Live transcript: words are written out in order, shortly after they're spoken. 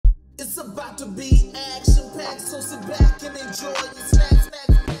It's about to be action packed, so sit back and enjoy your snacks.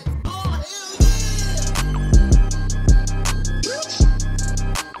 Oh, hell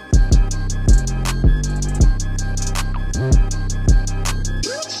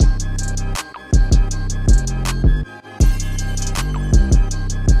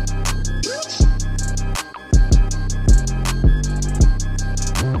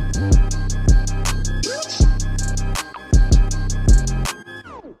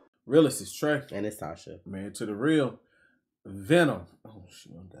Realist is Trey. And it's Tasha. Man, to the real. Venom. Oh,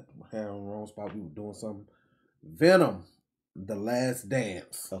 shit. I got my hair on the wrong spot. We were doing something. Venom. The Last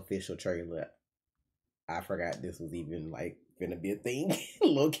Dance. Official trailer. I forgot this was even, like, gonna be a thing.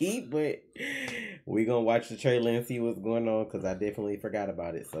 Low key. But we gonna watch the trailer and see what's going on. Because I definitely forgot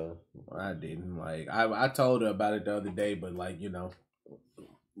about it. So I didn't. Like, I told her about it the other day. But, like, you know,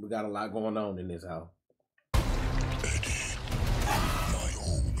 we got a lot going on in this house.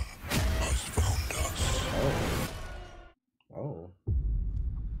 Oh.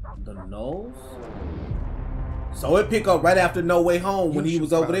 The nose? So it pick up right after No Way Home when he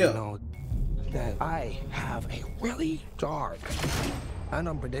was over there. Know that I have a really dark and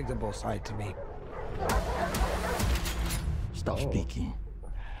unpredictable side to me. Stop speaking.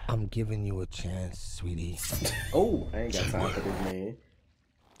 I'm giving you a chance, sweetie. Oh, I ain't got time for this, man.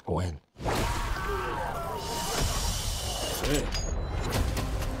 When? Shit.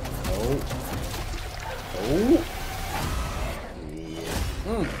 Oh. Oh.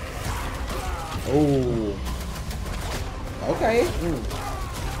 Mm. Oh. Okay. Mm.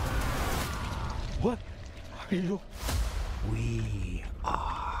 What are you? We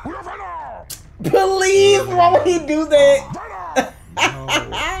are. We're Venom! Please, why would he do that? No.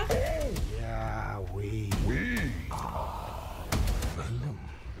 Yeah, we are Venom.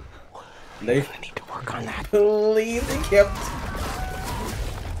 They need to work on that. please, he kept.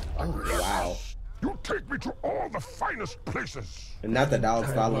 Oh, wow. You take me to all the finest places. And not the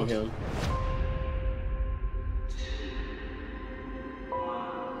dogs following him.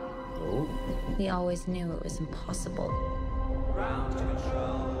 Oh. We always knew it was impossible.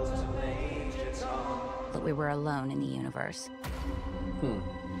 That we were alone in the universe.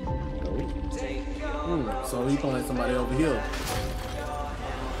 So he playing somebody over here.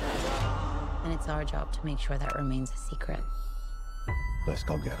 And it's our job to make sure that remains a secret. Let's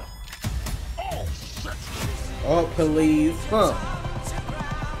go get him. Oh, please. Huh.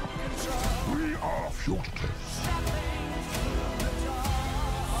 We are fugitives.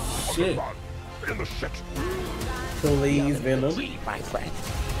 Shit. In the shit. Please, Venom. My friend.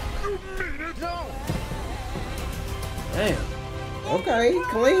 You mean it? No. Damn. Okay,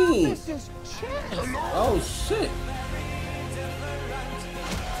 clean. Oh, shit.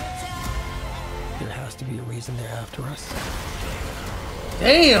 There has to be a reason they're after us.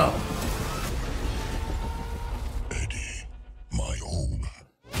 Damn. Eddie, my own,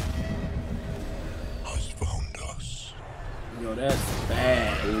 has found us. Yo, that's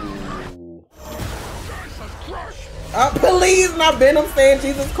bad. Ooh. Jesus Christ! Please, not Venom saying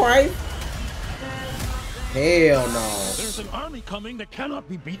Jesus Christ. Hell no. There's an army coming that cannot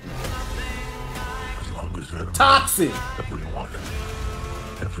be beaten. As long as Venom Toxic. everyone,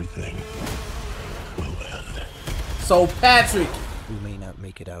 everything will end. So, Patrick. We may not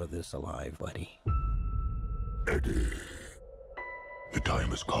make it out of this alive, buddy. Eddie, the time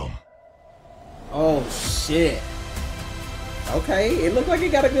has come. Oh, shit. Okay, it looks like it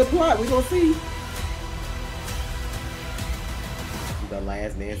got a good plot. We gonna see. The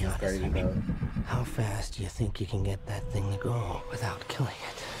Last Dance is crazy though. How fast do you think you can get that thing to go without killing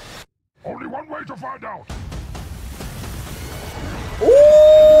it? Only one way to find out.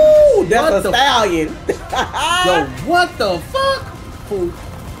 Ooh, that's a stallion. Yo, what the fuck? Fool.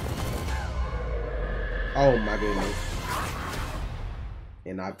 Oh my goodness.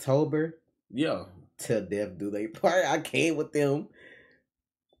 In October, Yeah. till death do they part. I can't with them.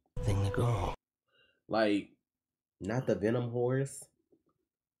 Thing to go. Like, Not the Venom horse.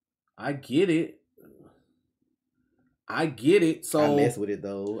 I get it. So I mess with it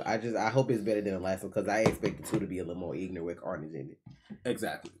though. I hope it's better than the last one because I expect the two to be a little more ignorant with Carnage in it.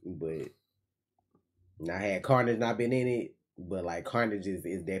 exactly. But I had Carnage not been in it, but like Carnage is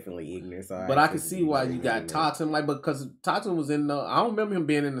definitely ignorant. So But I can see why you got Toxin, like, because Toxin was in the. I don't remember him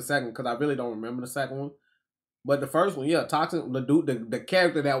being in the second because I really don't remember the second one. But the first one, yeah, Toxin, the dude, the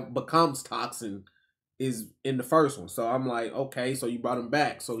character that becomes Toxin is in the first one. So I'm like, okay, so you brought him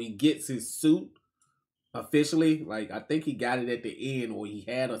back, so he gets his suit officially. Like, I think he got it at the end, or he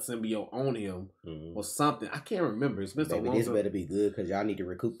had a symbiote on him, or something. I can't remember. It's been so long. This better be good because y'all need to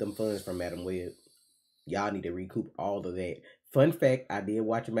recoup them funds from Madam Web. Y'all need to recoup all of that Fun fact: I did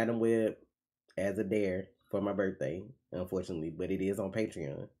watch Madam Web as a dare for my birthday, unfortunately, but it is on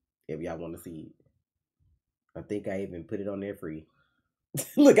Patreon if y'all want to see it. I think I even put it on there free.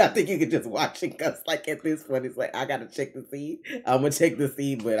 Look, I think you could just watch it because, like, at this point, it's like I gotta check to see. I'm gonna check to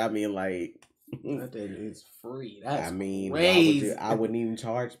see, but I mean, like, that is free. That's I mean, crazy. I wouldn't even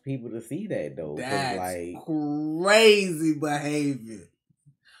charge people to see that though. That's like crazy behavior.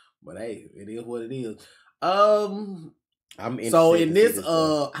 But hey, it is what it is. I'm so in this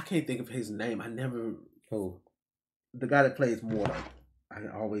I can't think of his name. I never the guy that plays Mortal. I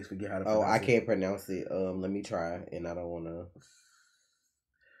always forget how to pronounce I can't pronounce it. Let me try, and I don't want to.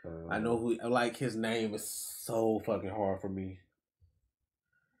 I know who. Like his name is so fucking hard for me.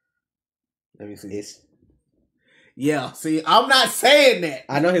 Let me see. Yeah, see, I'm not saying that.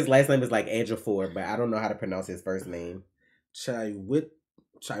 I know his last name is like Ejiofor, but I don't know how to pronounce his first name. Shawiddle.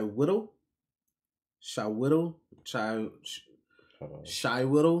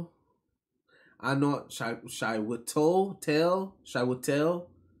 I know Shawiddle.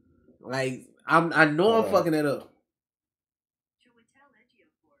 Like I know I'm fucking that up.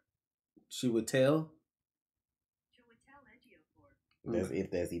 She would tell.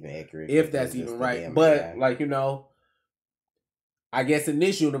 If that's even accurate. If that's even right. But like, you know, I guess in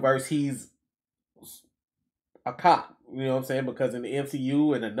this universe he's a cop. You know what I'm saying? Because in the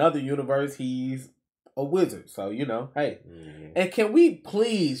MCU and another universe he's a wizard. So, you know, hey. Mm-hmm. And can we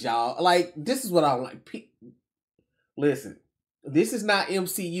please, y'all, like, this is what I like. Listen, this is not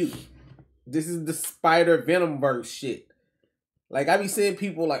MCU. This is the Spider Venomverse shit. Like, I be seeing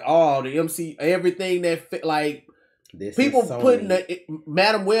people like, oh, the MC, everything that fit, like, this people putting the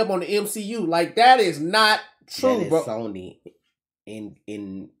Madam Web on the MCU. Like, that is not true, that is bro. Sony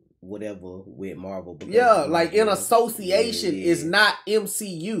in whatever with Marvel. Yeah, like in association is not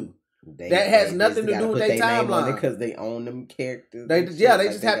MCU. That has nothing to do with their timeline because they own them characters. They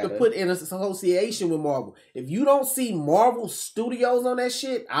just have to put in association with Marvel. If you don't see Marvel Studios on that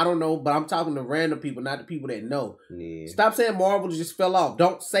shit, I don't know, but I'm talking to random people, not the people that know. Yeah. Stop saying Marvel just fell off.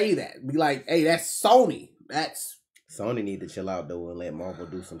 Don't say that. Be like, hey, that's Sony. Sony need to chill out though and let Marvel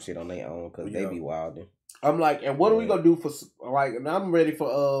do some shit on their own because they be wilding. I'm like, and what are we gonna do for like? And I'm ready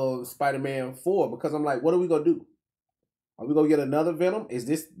for Spider-Man 4 because I'm like, what are we gonna do? Are we gonna get another Venom? Is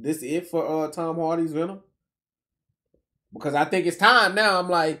this it for Tom Hardy's Venom? Because I think it's time now. I'm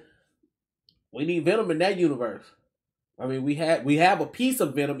like, we need Venom in that universe. I mean, we have a piece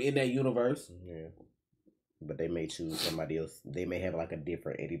of Venom in that universe. Yeah, but they may choose somebody else. They may have like a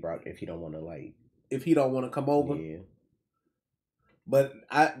different Eddie Brock if he don't want to come over. Yeah. But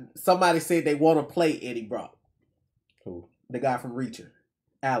somebody said they want to play Eddie Brock. Who? The guy from Reacher,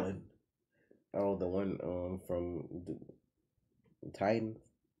 Alan. Oh, the one from the Titans.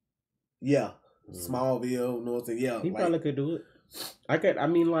 Yeah, Smallville. You know what I'm saying? Yeah, he probably could do it. I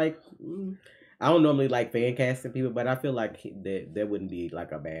mean, like, I don't normally like fan casting people, but I feel like that wouldn't be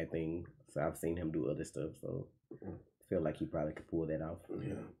like a bad thing. So I've seen him do other stuff, so I feel like he probably could pull that off.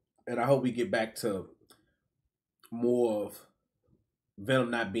 Yeah, and I hope we get back to more of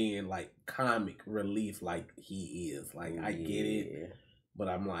Venom not being like comic relief like he is. Like, I get it, but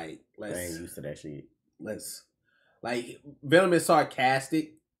I'm like, I ain't used to that shit. Like, Venom is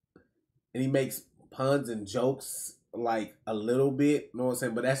sarcastic and he makes puns and jokes like a little bit, you know what I'm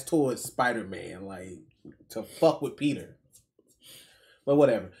saying? But that's towards Spider-Man, like to fuck with Peter. But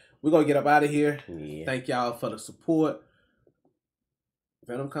whatever. We're gonna get up out of here. Yeah. Thank y'all for the support.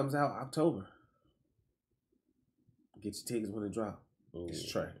 Venom comes out October. Get your tickets when it drop.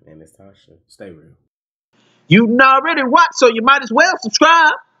 It's Trey. And it's Tasha. Stay real. You already watched, so you might as well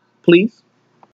subscribe. Please.